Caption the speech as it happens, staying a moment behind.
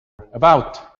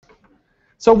about.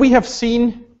 So we have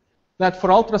seen that for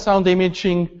ultrasound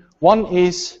imaging, one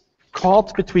is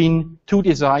caught between two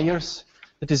desires: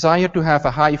 the desire to have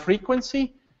a high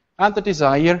frequency and the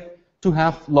desire to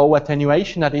have low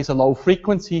attenuation, that is a low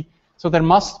frequency. So there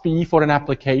must be, for an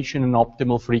application, an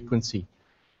optimal frequency.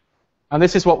 And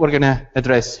this is what we're going to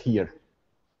address here.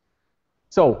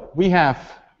 So we have,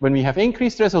 when we have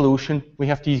increased resolution, we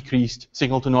have decreased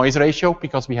signal-to-noise ratio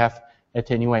because we have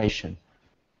attenuation.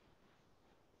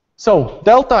 So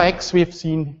delta x, we have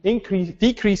seen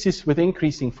decreases with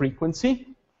increasing frequency.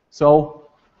 So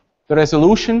the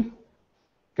resolution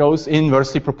goes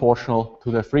inversely proportional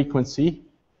to the frequency.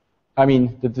 I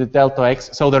mean, the delta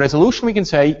x. So the resolution, we can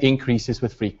say, increases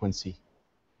with frequency.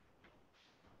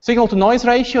 Signal-to-noise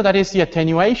ratio, that is the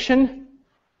attenuation,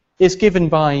 is given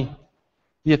by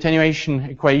the attenuation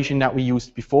equation that we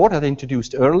used before, that I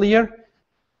introduced earlier.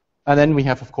 And then we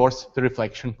have, of course, the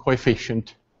reflection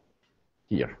coefficient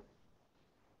here.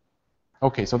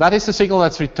 Okay, so that is the signal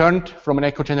that's returned from an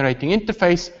echo-generating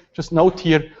interface. Just note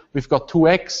here, we've got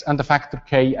 2x, and the factor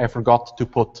k I forgot to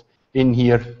put in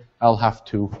here. I'll have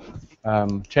to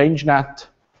change that.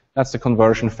 That's the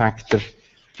conversion factor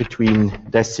between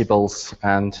decibels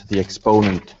and the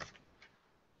exponent.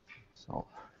 So,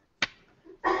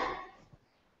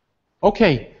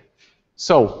 okay,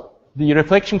 so the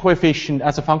reflection coefficient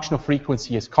as a function of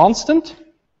frequency is constant.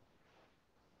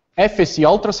 F is the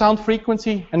ultrasound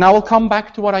frequency, and now I'll come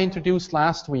back to what I introduced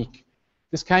last week.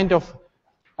 This kind of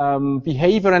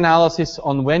behavior analysis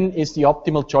on when is the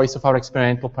optimal choice of our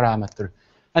experimental parameter.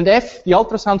 And F, the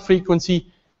ultrasound frequency,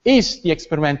 is the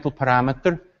experimental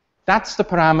parameter. That's the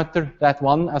parameter that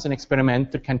one, as an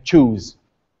experimenter, can choose,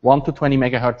 1 to 20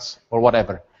 megahertz or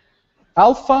whatever.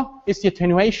 Alpha is the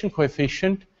attenuation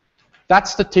coefficient.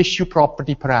 That's the tissue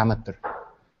property parameter.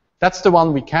 That's the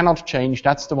one we cannot change.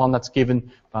 That's the one that's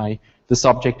given by the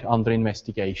subject under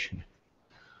investigation.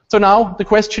 So now the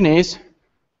question is,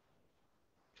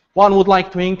 one would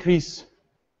like to increase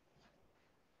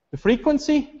the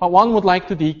frequency, but one would like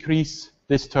to decrease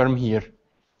this term here.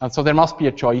 And so there must be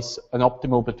a choice, an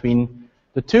optimal between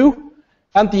the two.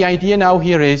 And the idea now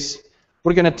here is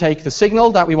we're going to take the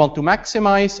signal that we want to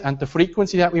maximize and the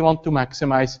frequency that we want to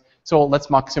maximize. So let's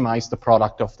maximize the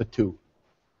product of the two.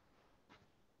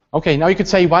 Okay, now you could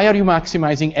say, why are you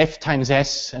maximizing f times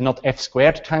s and not f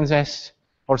squared times s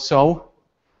or so?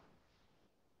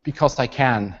 Because I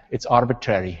can. It's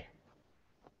arbitrary.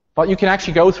 But you can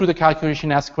actually go through the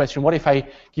calculation and ask the question, what if I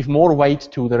give more weight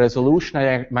to the resolution,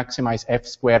 I maximize f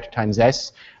squared times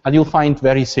s, and you'll find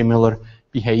very similar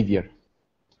behavior.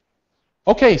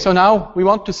 Okay, so now we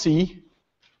want to see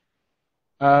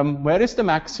where is the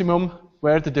maximum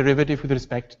where the derivative with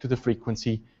respect to the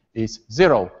frequency is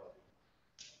 0.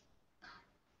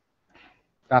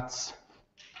 That's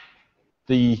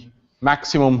the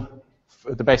maximum,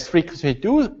 the best frequency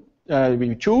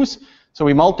we choose. So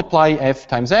we multiply f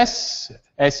times s.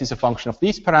 S is a function of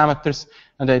these parameters,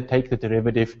 and then take the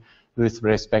derivative with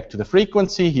respect to the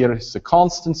frequency. Here is the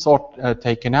constant sort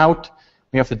taken out.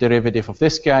 We have the derivative of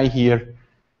this guy here.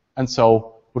 And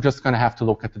so we're just going to have to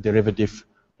look at the derivative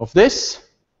of this.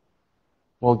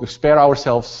 We'll spare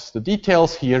ourselves the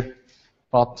details here,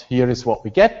 but here is what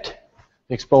we get.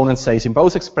 The exponent stays in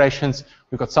both expressions.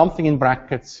 We've got something in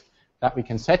brackets that we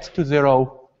can set to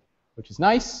 0, which is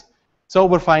nice. So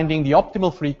we're finding the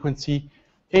optimal frequency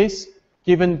is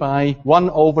given by 1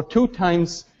 over 2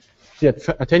 times the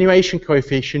attenuation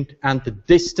coefficient and the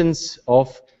distance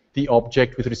of the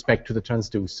object with respect to the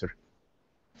transducer.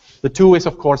 The 2 is,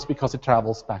 of course, because it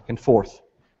travels back and forth.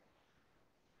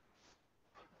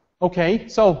 Okay,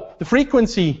 so the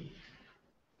frequency,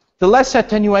 the less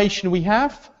attenuation we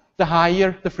have, the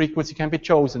higher the frequency can be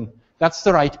chosen. That's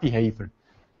the right behavior.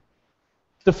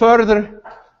 The further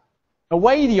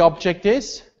away the object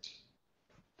is,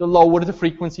 the lower the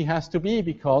frequency has to be,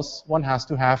 because one has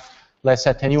to have less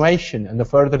attenuation. And the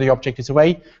further the object is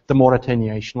away, the more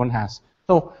attenuation one has.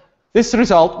 So this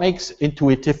result makes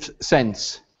intuitive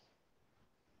sense.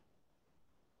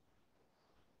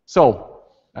 So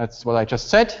that's what I just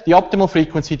said. The optimal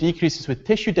frequency decreases with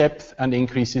tissue depth and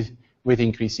increases with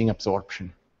increasing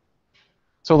absorption.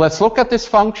 So let's look at this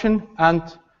function and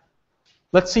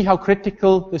let's see how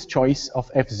critical this choice of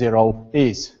f0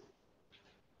 is.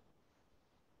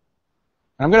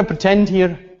 And I'm going to pretend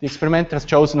here the experimenter has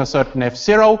chosen a certain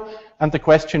f0, and the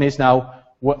question is now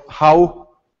how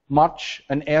much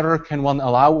an error can one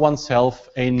allow oneself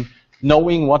in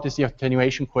knowing what is the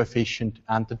attenuation coefficient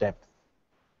and the depth.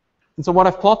 And so what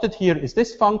I've plotted here is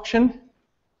this function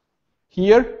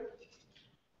here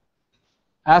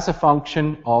as a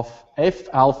function of f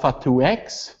alpha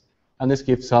 2x, and this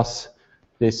gives us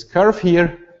this curve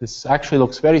here. This actually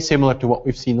looks very similar to what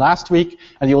we've seen last week,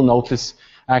 and you'll notice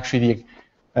actually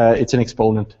it's an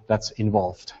exponent that's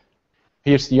involved.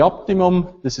 Here's the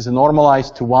optimum. This is a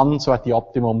normalized to 1, so at the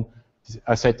optimum,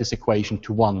 I set this equation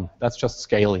to 1. That's just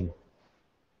scaling.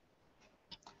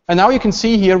 And now you can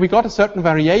see here we got a certain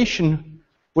variation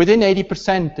within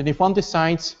 80%, and if one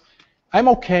decides, I'm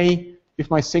okay if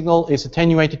my signal is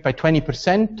attenuated by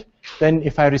 20%, then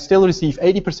if I still receive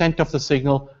 80% of the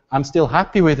signal, I'm still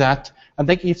happy with that, and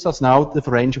that gives us now the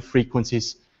range of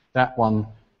frequencies that one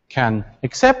can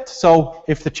accept. So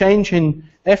if the change in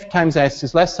f times s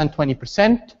is less than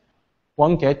 20%,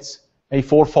 one gets a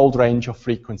 4-fold range of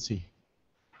frequency.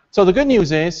 So the good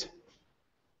news is,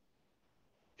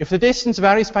 if the distance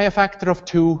varies by a factor of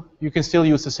 2, you can still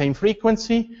use the same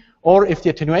frequency, or if the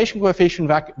attenuation coefficient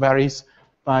varies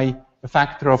by a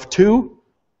factor of 2,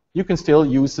 you can still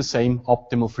use the same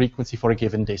optimal frequency for a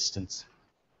given distance.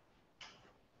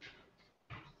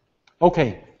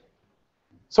 Okay,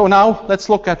 so now let's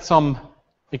look at some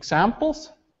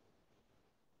examples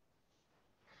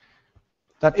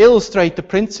that illustrate the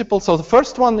principle. So the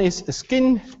first one is a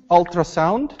skin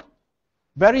ultrasound,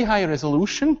 very high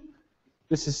resolution.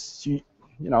 This is,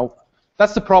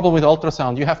 that's the problem with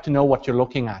ultrasound. You have to know what you're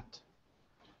looking at.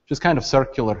 Just kind of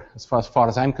circular as far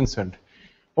as I'm concerned.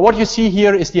 But what you see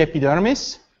here is the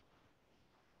epidermis.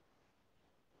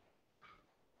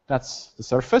 That's the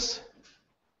surface.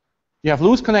 You have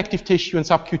loose connective tissue and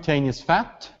subcutaneous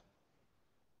fat.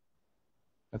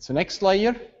 That's the next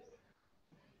layer.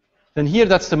 Then here,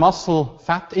 that's the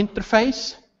muscle-fat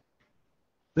interface.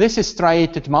 This is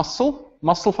striated muscle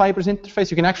fibers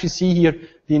interface. You can actually see here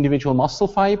the individual muscle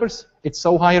fibers. It's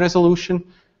so high resolution.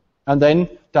 And then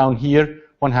down here,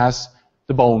 one has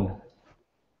the bone.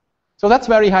 So that's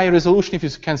very high resolution if you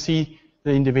can see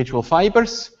the individual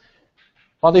fibers.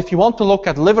 But if you want to look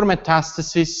at liver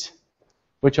metastases,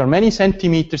 which are many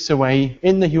centimeters away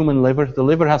in the human liver, the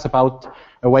liver has about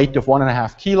a weight of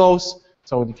 1.5 kilos,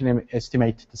 so you can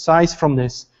estimate the size from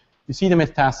this. You see the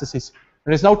metastases.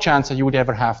 There is no chance that you would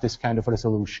ever have this kind of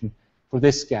resolution for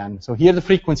this scan. So here the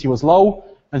frequency was low,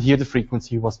 and here the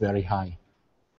frequency was very high.